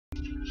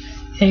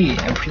Hey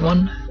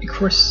everyone, of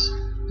course,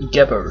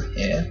 Gebbo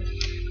here,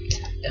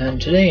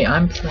 and today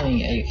I'm playing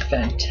a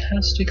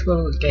fantastic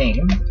little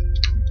game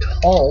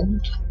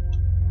called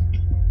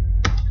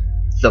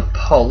the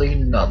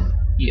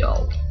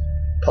Polynomial.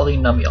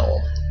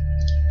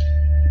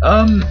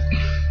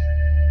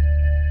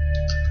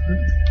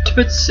 To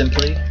put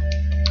simply,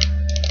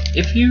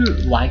 if you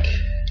like,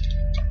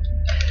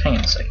 hang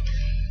on a second.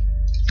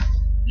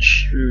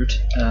 Shoot,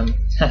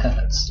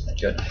 that's not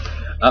good.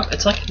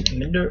 It's like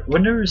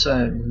Windows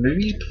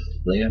movie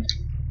player,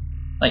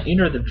 like you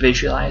know the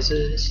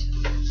visualizers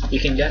you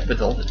can get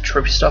with all the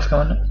trippy stuff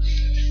going on.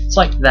 It's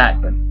like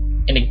that, but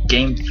in a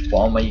game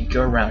form where you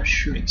go around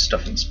shooting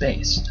stuff in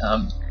space.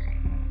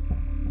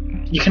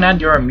 You can add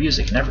your own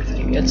music and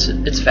everything.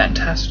 It's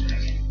fantastic,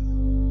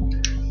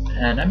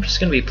 and I'm just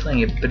gonna be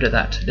playing a bit of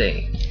that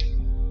today.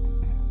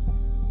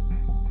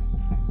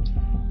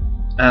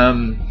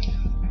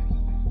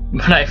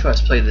 When I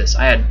first played this,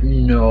 I had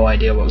no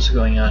idea what was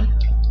going on.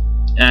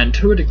 And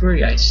to a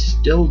degree, I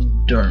still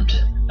don't.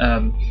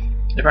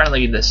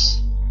 Apparently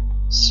this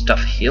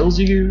stuff heals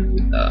you.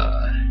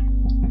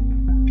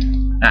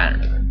 I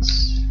don't know.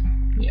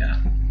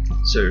 Yeah.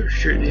 So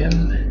shoot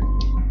him.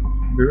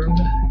 Boom.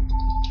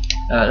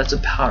 That's a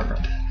power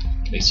up.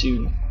 Makes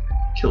you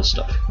kill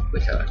stuff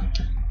quicker.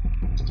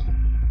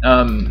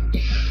 I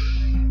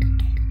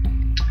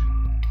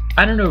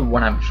don't know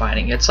what I'm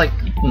fighting. It's like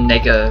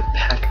Nega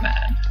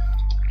Pac-Man.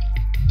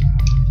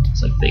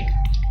 It's like they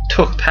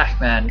took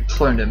Pac-Man,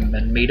 cloned him,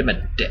 and made him a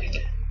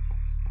dick.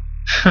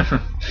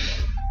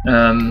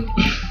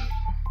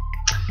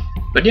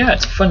 But yeah,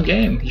 it's a fun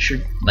game. You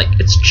should, like,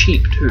 it's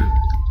cheap too.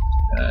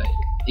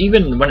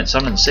 Even when it's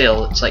on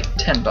sale, it's like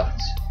 $10.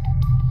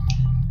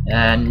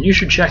 And you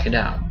should check it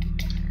out.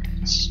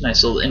 It's a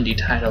nice little indie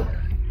title.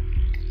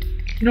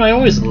 You know, I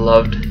always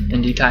loved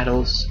indie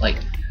titles. Like,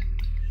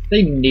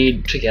 they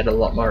need to get a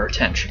lot more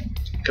attention.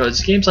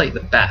 Because games like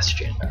The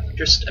Bastion are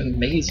just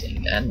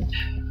amazing, and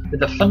with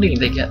the funding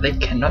they get, they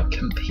cannot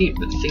compete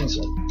with things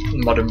like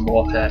Modern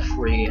Warfare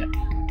 3 and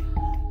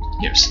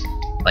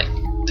like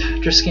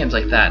just games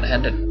like that.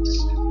 And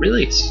it's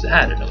really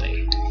sad in a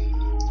way,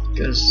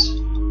 because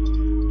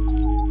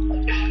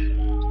like,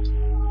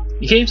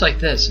 games like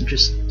this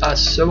just are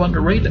so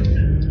underrated.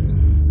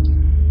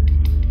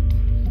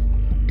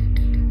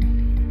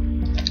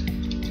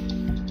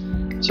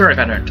 Sorry if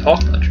I don't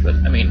talk much, but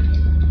I mean,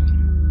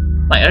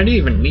 like, I don't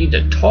even need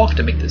to talk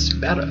to make this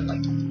better.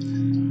 Like,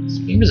 this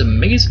game is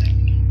amazing.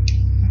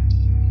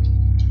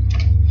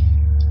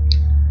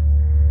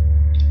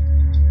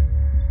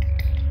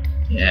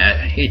 Yeah,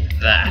 I hate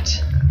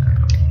that.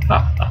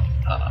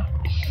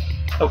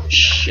 Oh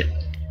shit.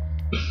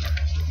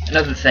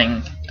 Another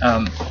thing,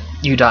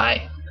 you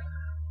die.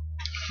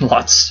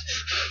 Lots.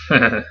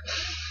 I'm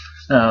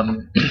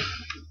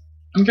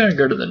gonna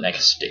go to the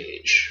next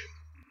stage.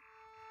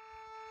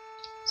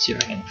 See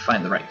if I can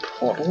find the right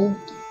portal.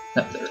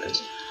 Oh, there it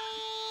is.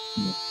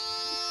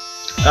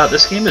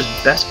 This game is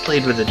best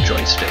played with a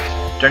joystick.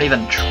 Don't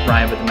even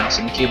try with the mouse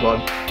and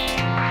keyboard.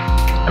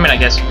 I mean, I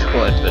guess you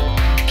could, but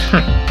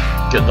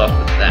good luck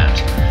with that.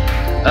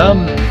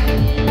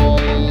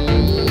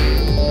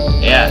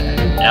 Yeah,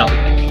 now we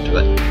can get to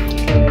it.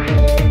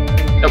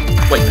 Oh,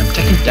 wait, I'm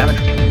taking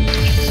damage.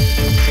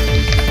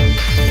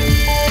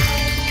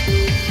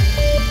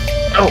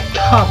 Oh,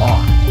 come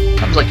on.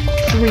 That was like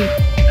 3...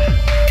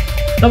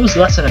 That was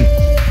less than a...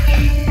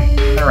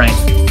 Alright.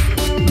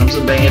 I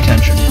wasn't paying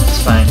attention.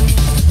 It's fine.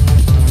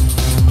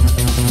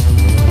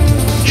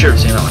 Sure,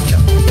 seen that one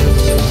coming.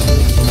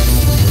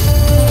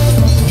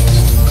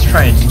 Let's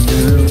try and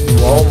do...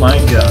 Oh my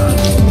god.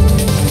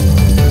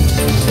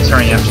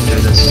 Sorry you have to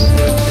do this.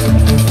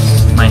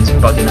 Mine's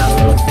bugging out a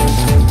little.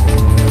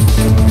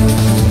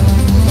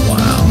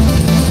 Wow.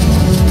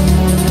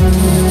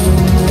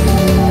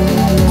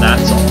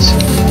 That's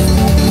awesome.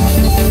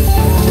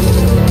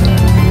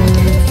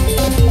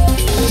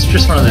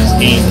 Just one of those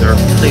games that are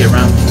play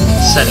around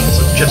settings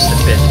of just a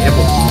bit,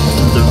 able to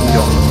blow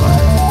your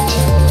environment.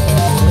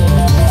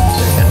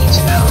 So you get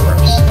these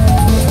power-ups.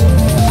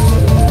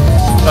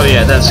 Oh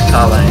yeah, that's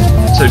Carline.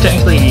 So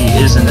technically he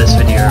is in this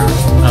video.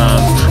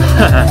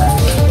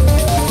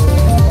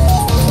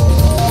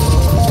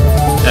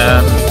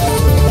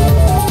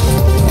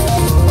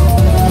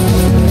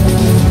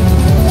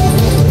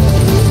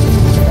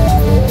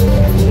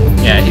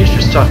 Yeah, he's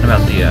just talking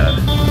about the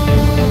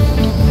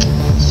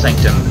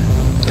Sanctum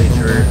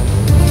playthrough.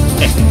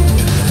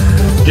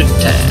 Good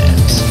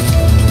times.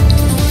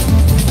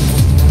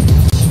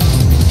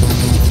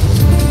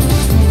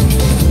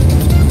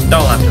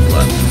 I'll have to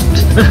play.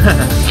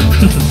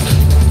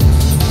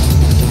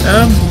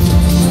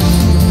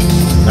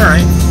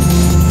 Alright.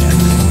 Yeah.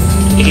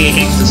 He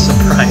hates a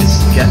surprise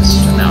guest.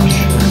 Now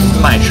sure.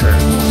 My sure.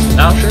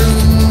 Now sure? I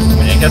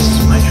mean, I guess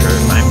it's my sure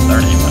if I'm the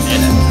only one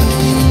in it.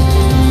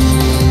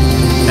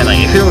 And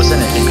like, if it was in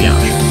it, it'd be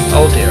out sure.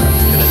 Oh dear.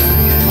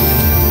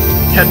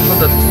 Head for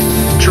the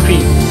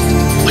trippy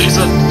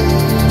laser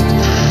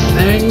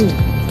thing.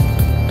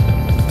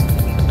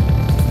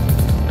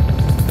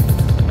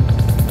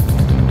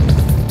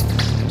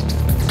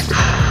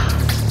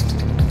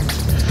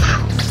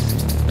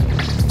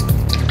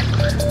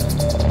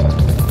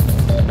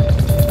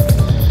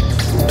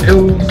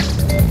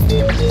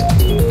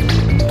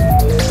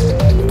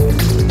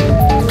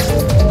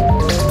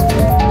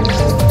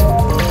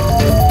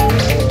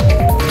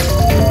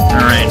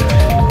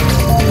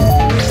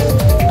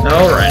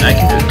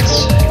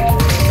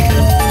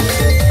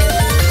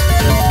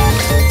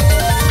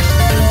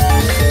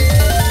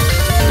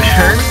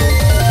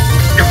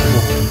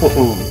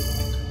 Whoa,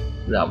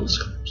 that was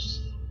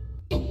close.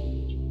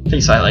 At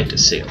least I like to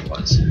see it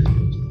was.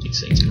 These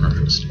things can run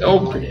first.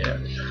 Oh, yeah.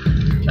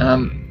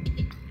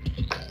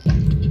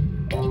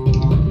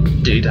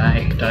 Did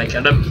I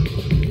get him?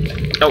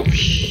 Oh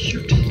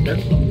shoot! No,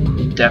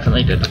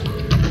 definitely did.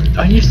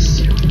 Are you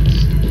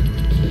serious?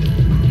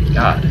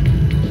 God.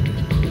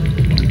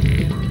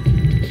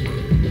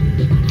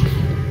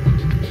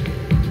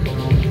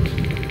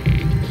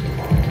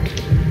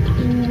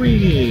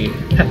 Wee!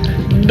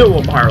 Do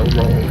a barrel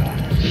roll.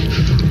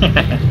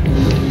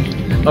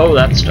 Oh,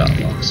 that's tough,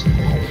 folks.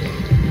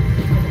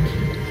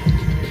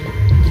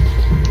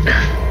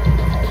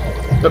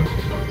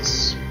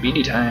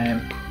 Speedy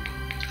time.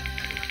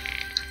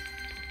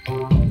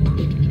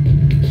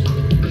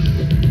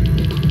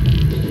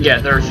 Yeah,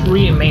 there are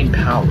 3 main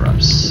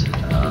power-ups.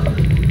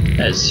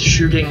 There's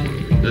shooting,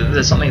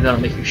 there's something that'll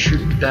make you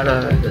shoot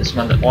better, there's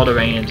one that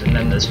auto-aims, and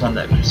then there's one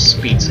that just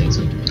speeds things.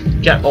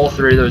 Get all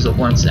 3 of those at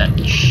once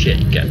and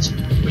shit gets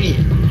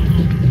weird.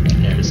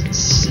 It is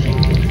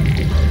insane.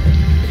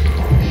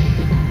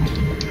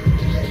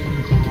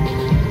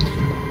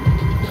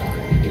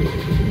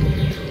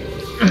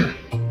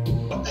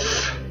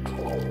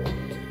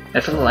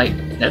 Head for the light,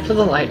 head for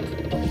the light,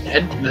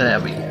 head, there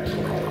we go.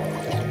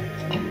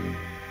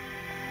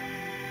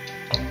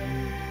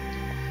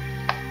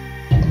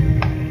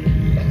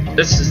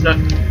 This is not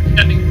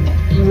ending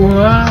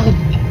well.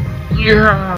 Yeah.